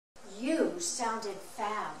blues sounded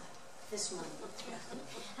fab this morning.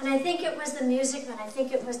 And I think it was the music, and I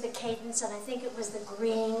think it was the cadence, and I think it was the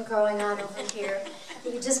green growing on over here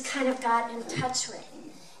that you just kind of got in touch with.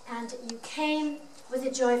 And you came with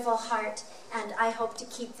a joyful heart, and I hope to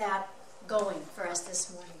keep that going for us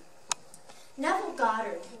this morning. Neville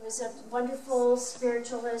Goddard, who was a wonderful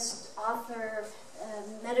spiritualist, author,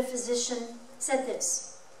 metaphysician, said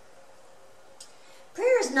this: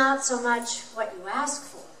 prayer is not so much what you ask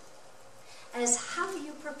for as how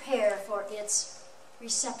you prepare for its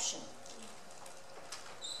reception.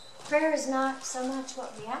 Prayer is not so much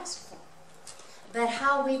what we ask for, but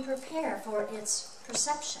how we prepare for its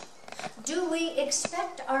perception. Do we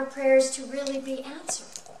expect our prayers to really be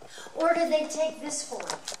answered? Or do they take this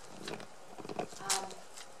form?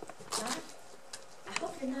 God, I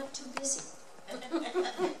hope you're not too busy.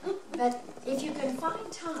 But if you can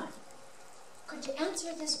find time, could you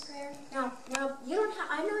answer this prayer? Now you don't have,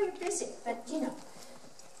 I know you're busy, but you know,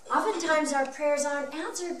 oftentimes our prayers aren't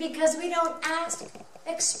answered because we don't ask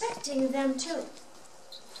expecting them to.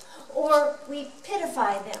 Or we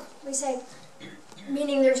pitify them. We say,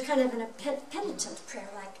 meaning there's kind of a penitent prayer,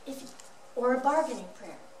 like or a bargaining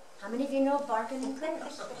prayer. How many of you know bargaining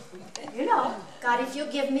prayers? You know, God, if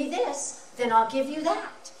you'll give me this, then I'll give you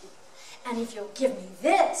that. And if you'll give me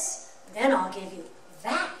this, then I'll give you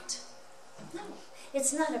that. No,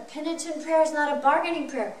 it's not a penitent prayer, it's not a bargaining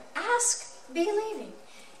prayer. Ask, believing.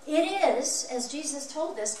 It is, as Jesus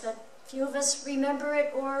told us, but few of us remember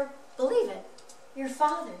it or believe it, your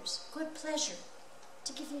Father's good pleasure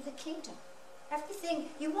to give you the kingdom. Everything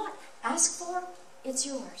you want, ask for, it's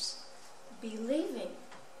yours. Believing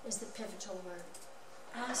is the pivotal word.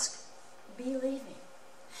 Ask, believing.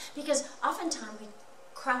 Because oftentimes we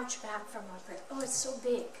crouch back from our prayer. Oh, it's so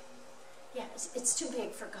big. Yeah, it's too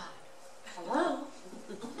big for God. Hello?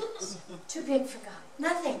 It's too big for God.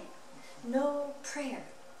 Nothing. No prayer.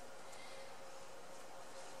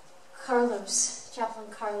 Chaplain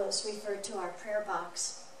Carlos referred to our prayer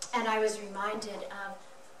box, and I was reminded of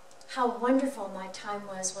how wonderful my time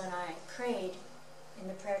was when I prayed in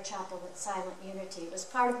the prayer chapel at Silent Unity. It was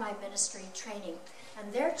part of my ministry training.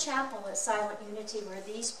 And their chapel at Silent Unity, where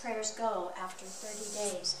these prayers go after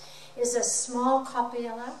 30 days, is a small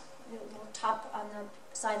capella, top on the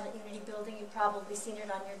Silent Unity building. You've probably seen it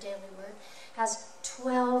on your daily word. Has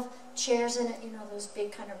 12 chairs in it, you know, those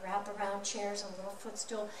big kind of wraparound chairs, a little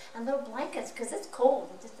footstool, and little blankets, because it's cold.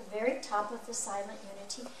 It's at the very top of the Silent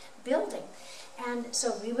Unity building. And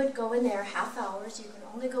so we would go in there half hours. You can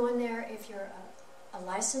only go in there if you're a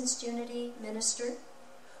licensed Unity minister,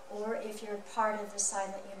 or if you're part of the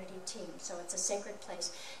Silent Unity team. So it's a sacred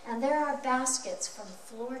place. And there are baskets from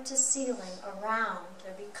floor to ceiling around,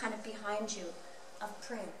 they'll be kind of behind you, of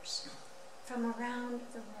prayers from around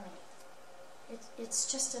the world. It's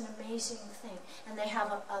just an amazing thing. And they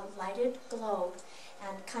have a lighted globe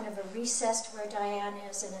and kind of a recessed where Diane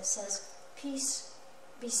is, and it says, "Peace,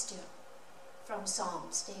 be still," from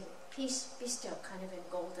Psalms, David. Peace, be still, kind of in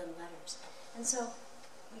golden letters. And so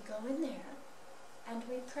we go in there and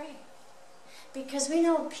we pray. Because we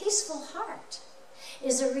know a peaceful heart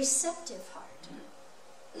is a receptive heart.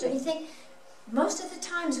 Don't you think? Most of the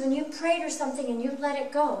times when you prayed or something and you let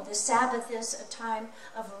it go, the Sabbath is a time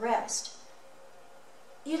of rest.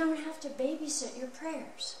 You don't have to babysit your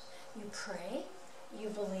prayers. You pray, you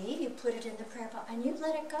believe, you put it in the prayer box, and you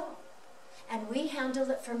let it go. And we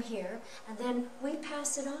handle it from here, and then we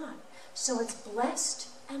pass it on. So it's blessed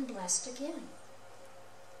and blessed again.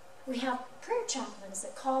 We have prayer chaplains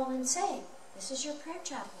that call and say, "This is your prayer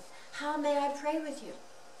chaplain. How may I pray with you?"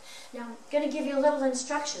 Now, I'm going to give you a little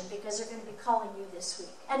instruction because they're going to be calling you this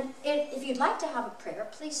week. And if you'd like to have a prayer,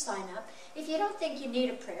 please sign up. If you don't think you need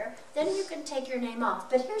a prayer, then you can take your name off.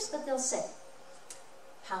 But here's what they'll say.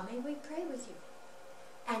 "How may we pray with you?"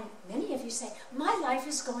 And many of you say, "My life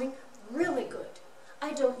is going really good.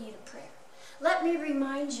 I don't need a prayer." Let me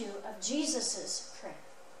remind you of Jesus' prayer,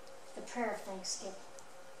 the prayer of thanksgiving.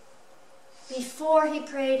 Before he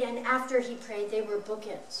prayed and after he prayed, they were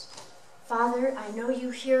bookends. Father, I know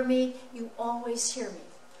you hear me. You always hear me.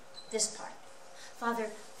 This part. Father,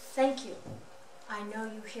 thank you. I know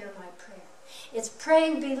you hear my prayer. It's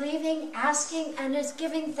praying, believing, asking, and it's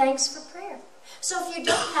giving thanks for prayer. So if you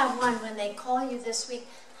don't have one when they call you this week,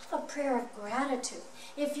 have a prayer of gratitude.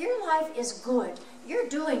 If your life is good, you're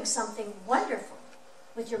doing something wonderful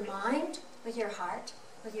with your mind, with your heart,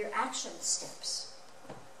 with your action steps.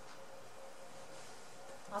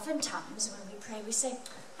 Oftentimes when we pray, we say,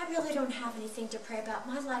 "I really don't have anything to pray about.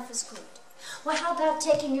 My life is good." Well, how about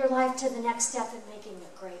taking your life to the next step and making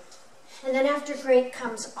it great? And then after great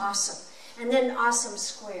comes awesome. And then awesome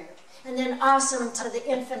squared. and then awesome to the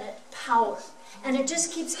infinite power. And it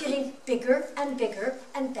just keeps getting bigger and bigger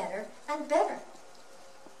and better and better.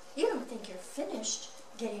 You don't think you're finished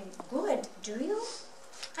getting good, do you?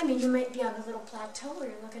 I mean, you might be on a little plateau where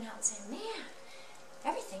you're looking out and saying, man,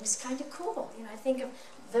 everything's kind of cool. You know, I think of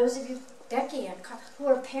those of you, Becky and Carl, who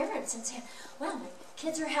are parents and saying, well, my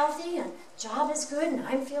kids are healthy and job is good and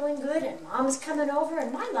I'm feeling good and mom's coming over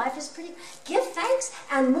and my life is pretty. Give thanks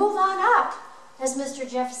and move on up, as Mr.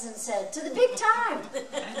 Jefferson said, to the big time.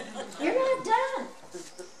 You're not done.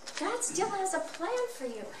 God still has a plan for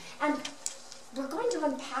you. And we're going to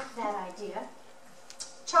unpack that idea.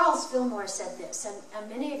 Charles Fillmore said this, and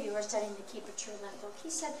many of you are studying the Keep a True Lent book. He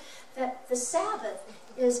said that the Sabbath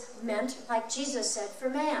is meant, like Jesus said, for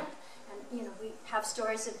man. And, you know, we have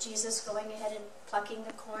stories of Jesus going ahead and plucking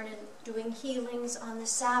the corn and doing healings on the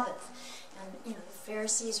Sabbath. And, you know, the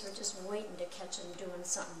Pharisees were just waiting to catch him doing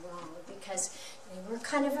something wrong because they were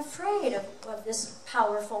kind of afraid of this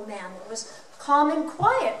powerful man that was calm and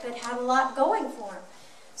quiet but had a lot going for him.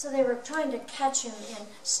 So they were trying to catch him in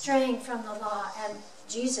straying from the law. And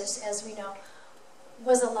Jesus, as we know,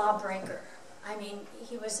 was a lawbreaker. I mean,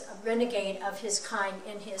 he was a renegade of his kind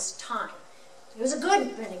in his time. He was a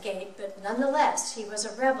good renegade, but nonetheless, he was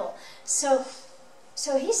a rebel. So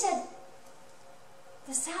he said,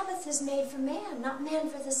 the Sabbath is made for man, not man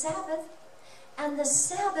for the Sabbath. And the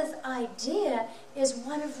Sabbath idea is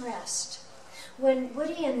one of rest. When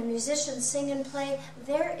Woody and the musicians sing and play,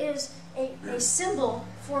 there is a symbol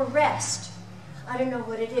for rest. I don't know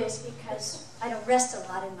what it is because I don't rest a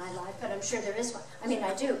lot in my life, but I'm sure there is one. I mean,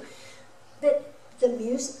 I do. But the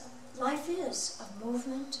music, life is a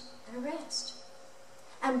movement and a rest.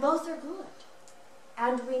 And both are good.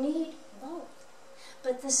 And we need both.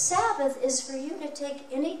 But the Sabbath is for you to take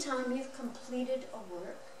any time you've completed a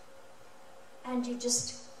work and you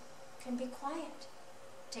just can be quiet.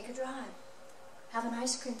 Take a drive. Have an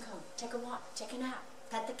ice cream cone. Take a walk. Take a nap.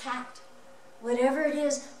 Pet the cat. Whatever it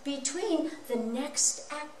is between the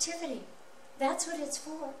next activity. That's what it's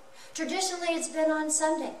for. Traditionally, it's been on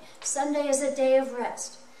Sunday. Sunday is a day of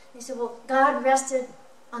rest. They said, well, God rested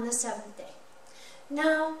on the seventh day.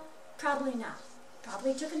 No, probably not.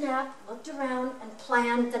 Probably took a nap, looked around, and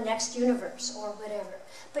planned the next universe or whatever.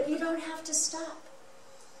 But you don't have to stop.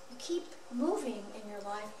 You keep moving in your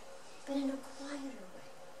life, but in a quieter way.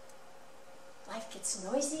 Life gets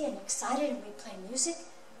noisy and excited, and we play music,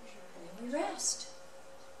 and then we rest.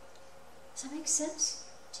 Does that make sense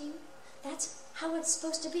to you? That's how it's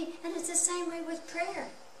supposed to be. And it's the same way with prayer.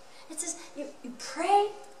 It's just, you pray,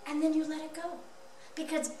 and then you let it go.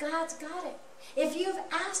 Because God's got it. If you've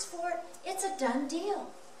asked for it, it's a done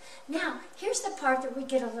deal. Now, here's the part that we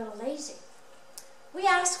get a little lazy. We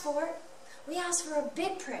ask for it. We ask for a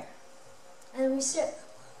big prayer. And then we sit.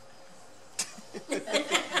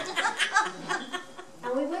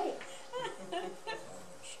 And we wait.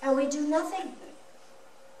 And we do nothing.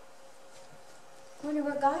 I wonder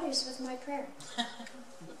where God is with my prayer.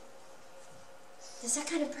 Does that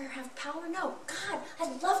kind of prayer have power? No. God,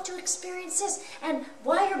 I'd love to experience this. And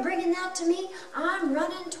while you're bringing that to me, I'm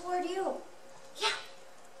running toward you. Yeah,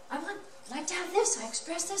 I would like to have this. I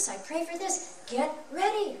express this. I pray for this. Get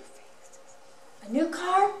ready. A new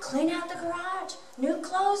car, clean out the garage. New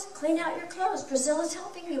clothes, clean out your clothes. Priscilla's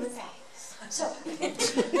helping you with that. So,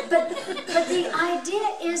 but the idea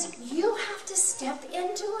is you have to step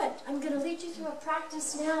into it. I'm going to lead you through a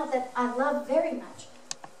practice now that I love very much.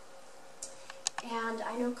 And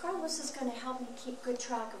I know Carlos is going to help me keep good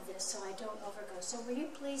track of this so I don't overgo. So will you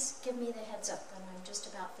please give me the heads up when I'm just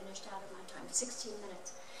about finished out of my time, 16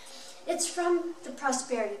 minutes. It's from the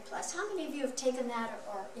Prosperity Plus. How many of you have taken that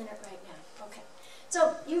or are in it right now? Okay.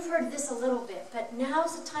 So you've heard this a little bit, but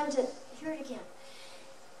now's the time to hear it again.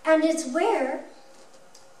 And it's where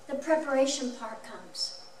the preparation part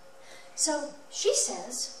comes. So she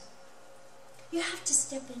says, you have to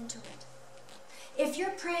step into it. If you're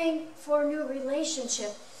praying for a new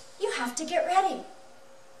relationship, you have to get ready.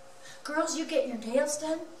 Girls, you get your nails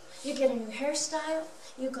done, you get a new hairstyle,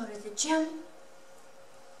 you go to the gym,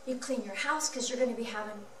 you clean your house because you're going to be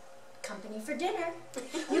having company for dinner.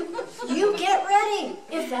 You get ready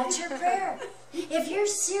if that's your prayer. If you're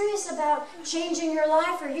serious about changing your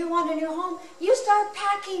life or you want a new home, you start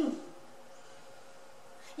packing.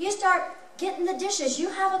 You start getting the dishes. You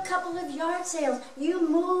have a couple of yard sales. You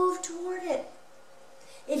move toward it.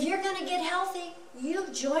 If you're going to get healthy, you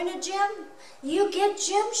join a gym. You get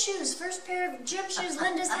gym shoes. First pair of gym shoes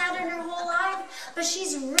Linda's had in her whole life. But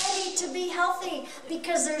she's ready to be healthy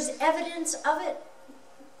because there's evidence of it.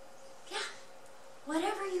 Yeah.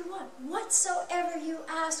 Whatever you want. Whatsoever you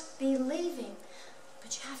ask, believing.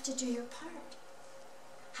 But you have to do your part.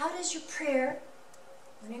 How does your prayer,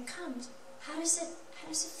 when it comes, how does it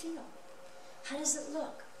feel? How does it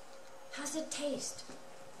look? How does it taste?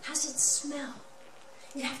 How does it smell?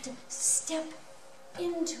 You have to step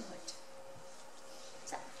into it.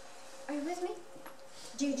 So, are you with me?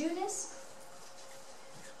 Do you do this?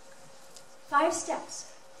 5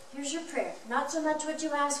 steps. Here's your prayer. Not so much what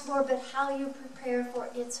you ask for, but how you prepare for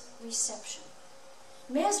its reception.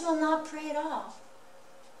 You may as well not pray at all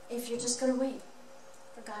if you're just going to wait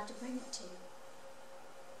for God to bring it to you.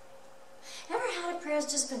 Ever had a prayer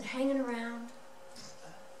that's just been hanging around?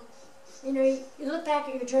 You know, you look back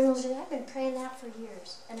at your journals and I've been praying that for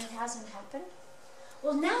years and it hasn't happened.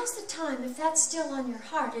 Well, now's the time, if that's still on your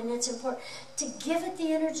heart and it's important, to give it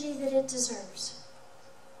the energy that it deserves.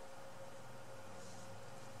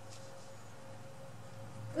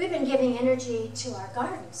 We've been giving energy to our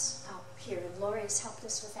gardens out here, and Lori's helped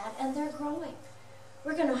us with that, and they're growing.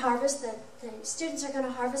 We're going to harvest, the students are going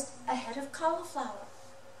to harvest a head of cauliflower.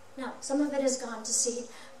 Now, some of it has gone to seed,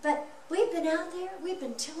 but we've been out there, we've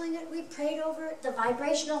been tilling it, we prayed over it. The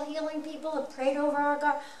vibrational healing people have prayed over our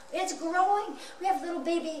garden. It's growing. We have little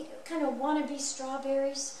baby kind of wannabe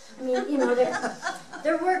strawberries. I mean, you know,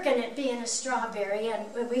 they're working at being a strawberry, and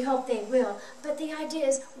we hope they will. But the idea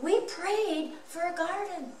is, we prayed for a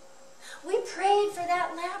garden. We prayed for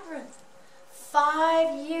that labyrinth.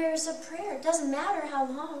 5 years of prayer. It doesn't matter how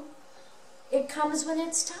long. It comes when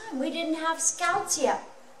it's time. We didn't have scouts yet.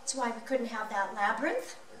 That's why we couldn't have that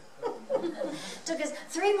labyrinth. Took us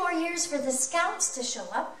 3 more years for the scouts to show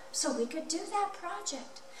up so we could do that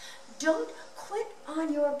project. Don't quit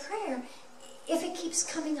on your prayer if it keeps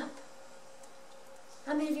coming up.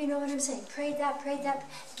 How many of you know what I'm saying? Pray that, pray that.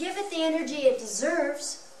 Give it the energy it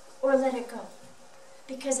deserves, or let it go.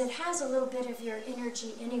 Because it has a little bit of your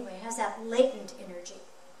energy anyway. It has that latent energy.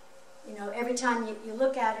 You know, every time you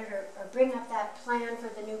look at it or bring up that plan for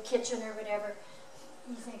the new kitchen or whatever,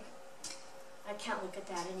 you think, I can't look at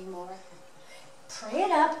that anymore. Pray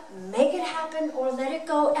it up, make it happen, or let it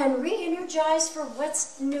go, and re-energize for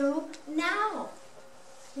what's new now.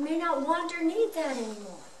 You may not want or need that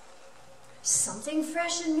anymore. Something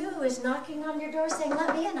fresh and new is knocking on your door saying,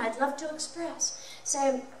 let me in, I'd love to express.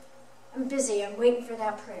 Say, I'm busy, I'm waiting for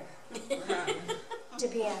that prayer to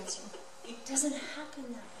be answered. It doesn't happen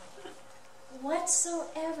that way.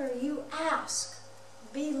 Whatsoever you ask,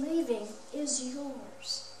 believing, is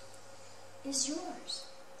yours. Is yours.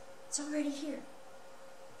 It's already here.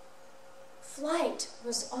 Flight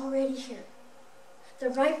was already here. The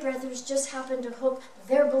Wright brothers just happened to hook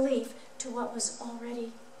their belief to what was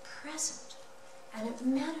already present. And it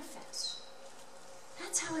manifests.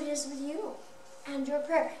 That's how it is with you and your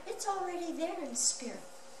prayer. It's already there in spirit.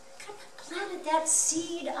 God planted that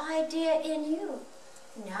seed idea in you.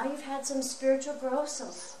 Now you've had some spiritual growth, some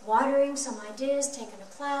watering, some ideas, taken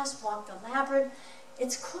a class, walked the labyrinth.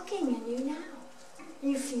 It's cooking in you now.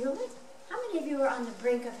 You feel it? How many of you are on the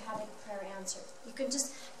brink of having prayer answered?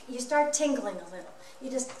 You start tingling a little. You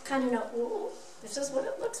just kind of know, ooh, this is what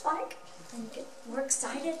it looks like. And you get more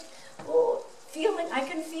excited. Ooh, feel it. I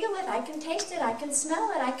can feel it. I can taste it. I can smell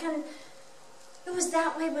it. It was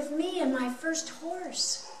that way with me and my first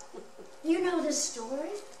horse. You know this story.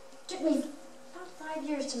 It took me about 5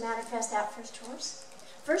 years to manifest that first horse.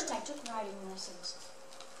 First, I took riding lessons.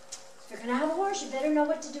 If you're going to have a horse, you better know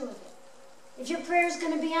what to do with it. If your prayer is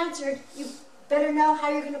going to be answered, you better know how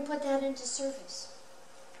you're going to put that into service.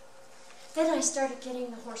 Then I started getting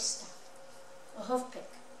the horse stuff. A hoof pick,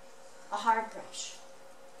 a hard brush,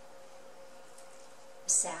 a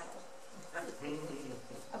saddle,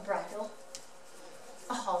 a bridle,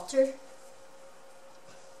 a halter,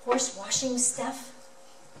 horse washing stuff.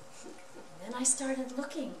 And then I started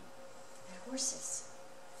looking at horses.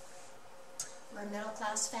 We're a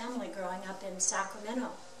middle-class family growing up in Sacramento.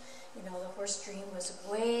 You know, the horse dream was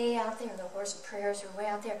way out there. The horse prayers were way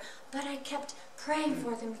out there. But I kept praying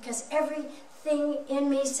for them because everything in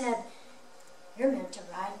me said, you're meant to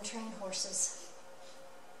ride and train horses.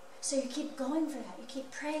 So you keep going for that. You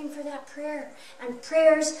keep praying for that prayer. And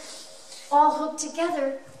prayers all hooked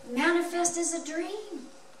together manifest as a dream,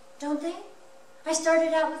 don't they? I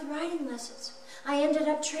started out with riding lessons. I ended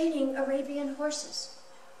up training Arabian horses.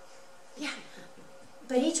 Yeah,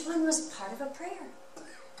 but each one was part of a prayer.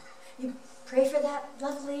 You pray for that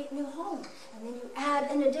lovely new home, and then you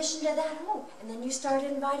add an addition to that home, and then you start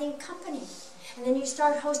inviting company, and then you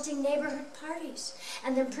start hosting neighborhood parties,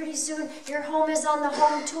 and then pretty soon your home is on the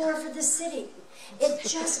home tour for the city. It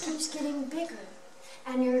just keeps getting bigger,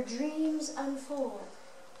 and your dreams unfold,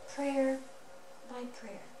 prayer by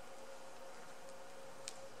prayer.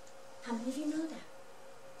 How many of you know that?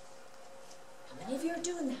 How many of you are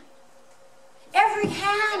doing that? Every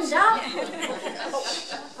hand up.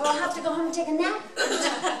 Or I'll have to go home and take a nap.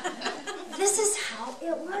 This is how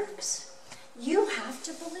it works. You have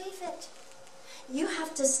to believe it. You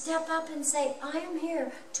have to step up and say, I am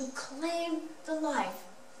here to claim the life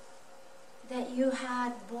that you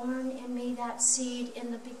had born in me, that seed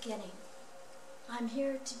in the beginning. I'm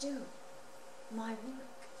here to do my work.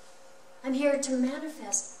 I'm here to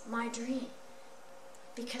manifest my dream.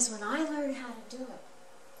 Because when I learn how to do it,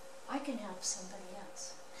 I can help somebody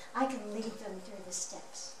else. I can lead them through the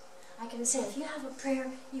steps. I can say, if you have a prayer,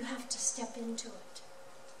 you have to step into it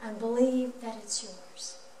and believe that it's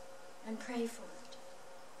yours and pray for it.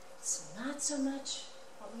 It's not so much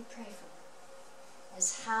what we pray for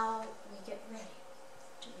as how we get ready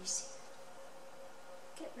to receive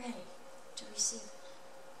it. Get ready to receive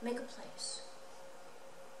it. Make a place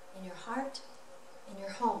in your heart, in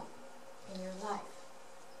your home, in your life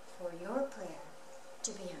for your prayer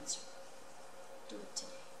to be answered. Do it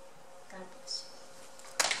today. God bless you.